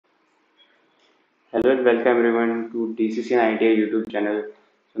Hello and welcome everyone to DCC NIT-A YouTube channel.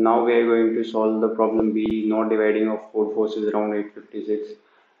 So now we are going to solve the problem B, not dividing of Codeforces around 856.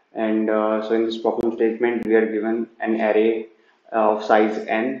 And so in this problem statement, we are given an array of size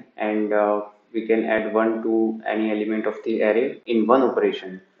n, and we can add 1 to any element of the array in one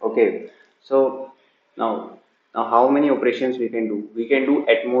operation. Okay. So now, now how many operations we can do? We can do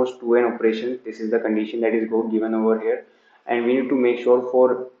at most 2n operations. This is the condition that is given over here, and we need to make sure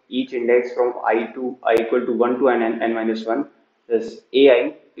for each index from I to I equal to 1 to n minus 1, this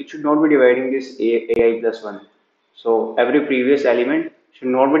ai, it should not be dividing this ai plus 1. So every previous element should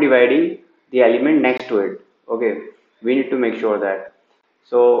not be dividing the element next to it. Okay, we need to make sure that.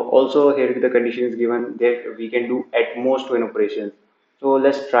 So also here the condition is given that we can do at most 2n operations. So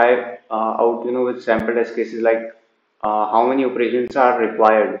let's try out, with sample test cases, like how many operations are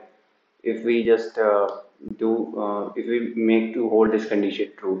required if we just do if we make to hold this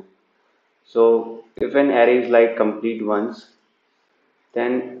condition true. So if an array is like complete ones,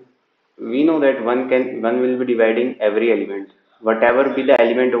 then we know that one will be dividing every element, whatever be the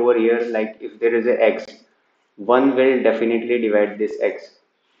element over here. Like if there is a x, one will definitely divide this x.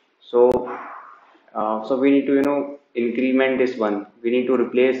 So so we need to increment this one. We need to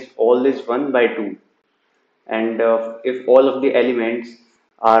replace all this one by 2, and if all of the elements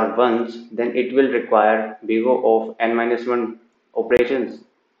are ones, then it will require big O of n minus 1 operations,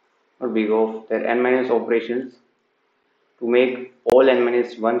 or big O of the n minus operations, to make all n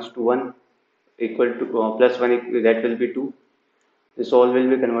minus 1s to 1 equal to plus 1, that will be 2. This all will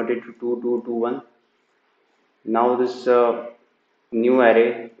be converted to 2, 2, 2, 1. Now this new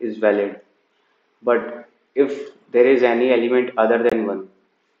array is valid. But if there is any element other than 1,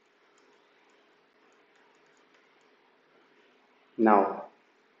 now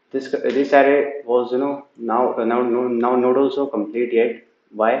this array was, now not also complete yet.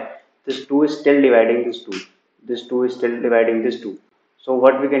 Why? This 2 is still dividing this 2. This 2 is still dividing this 2. So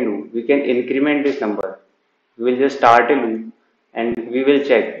what we can do? We can increment this number. We will just start a loop, and we will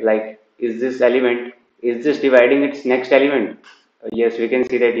check, like, is this element, is this dividing its next element? Yes, we can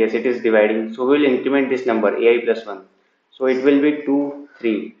see that yes, it is dividing. So we will increment this number ai plus 1. So it will be 2,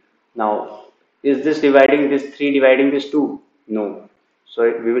 3. Now, is this dividing this 3 dividing this 2? No. So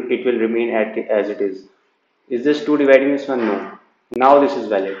it will remain as it is. Is this 2 dividing this one? No. Now this is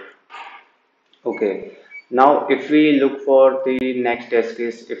valid. Okay. Now if we look for the next test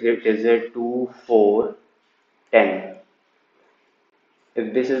case, if it is a 2, 4, 10,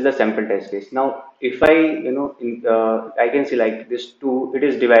 if this is the sample test case. Now if I, I can see like this 2, it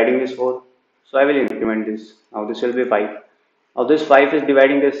is dividing this 4. So I will increment this. Now this will be 5. Now this 5 is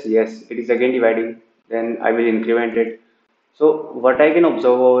dividing this. Yes, it is again dividing. Then I will increment it. So what I can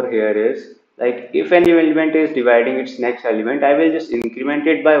observe over here is, like, if any element is dividing its next element, I will just increment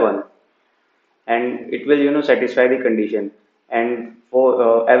it by 1, and it will, satisfy the condition. And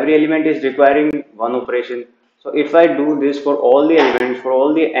for every element is requiring one operation. So if I do this for all the elements, for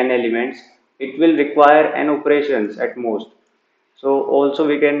all the n elements, it will require n operations at most. So also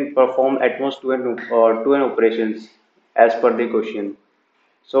we can perform at most 2n operations as per the question.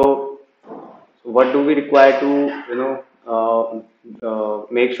 So what do we require to,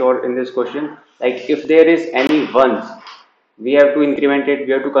 make sure in this question? Like if there is any ones, we have to increment it,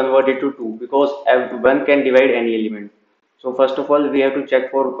 we have to convert it to 2, because one can divide any element. So first of all, we have to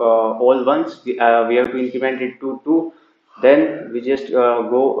check for all ones. We have to increment it to 2. Then we just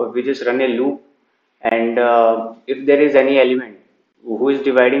run a loop, and if there is any element who is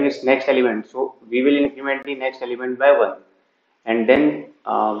dividing its next element, so we will increment the next element by 1, and then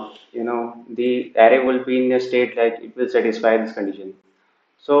the array will be in a state like it will satisfy this condition.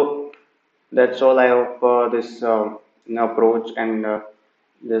 So that's all. I hope this approach and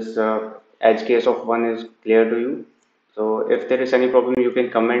this edge case of 1 is clear to you. So if there is any problem, you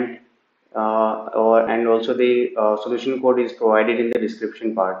can comment, and also the solution code is provided in the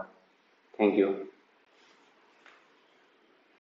description part. Thank you.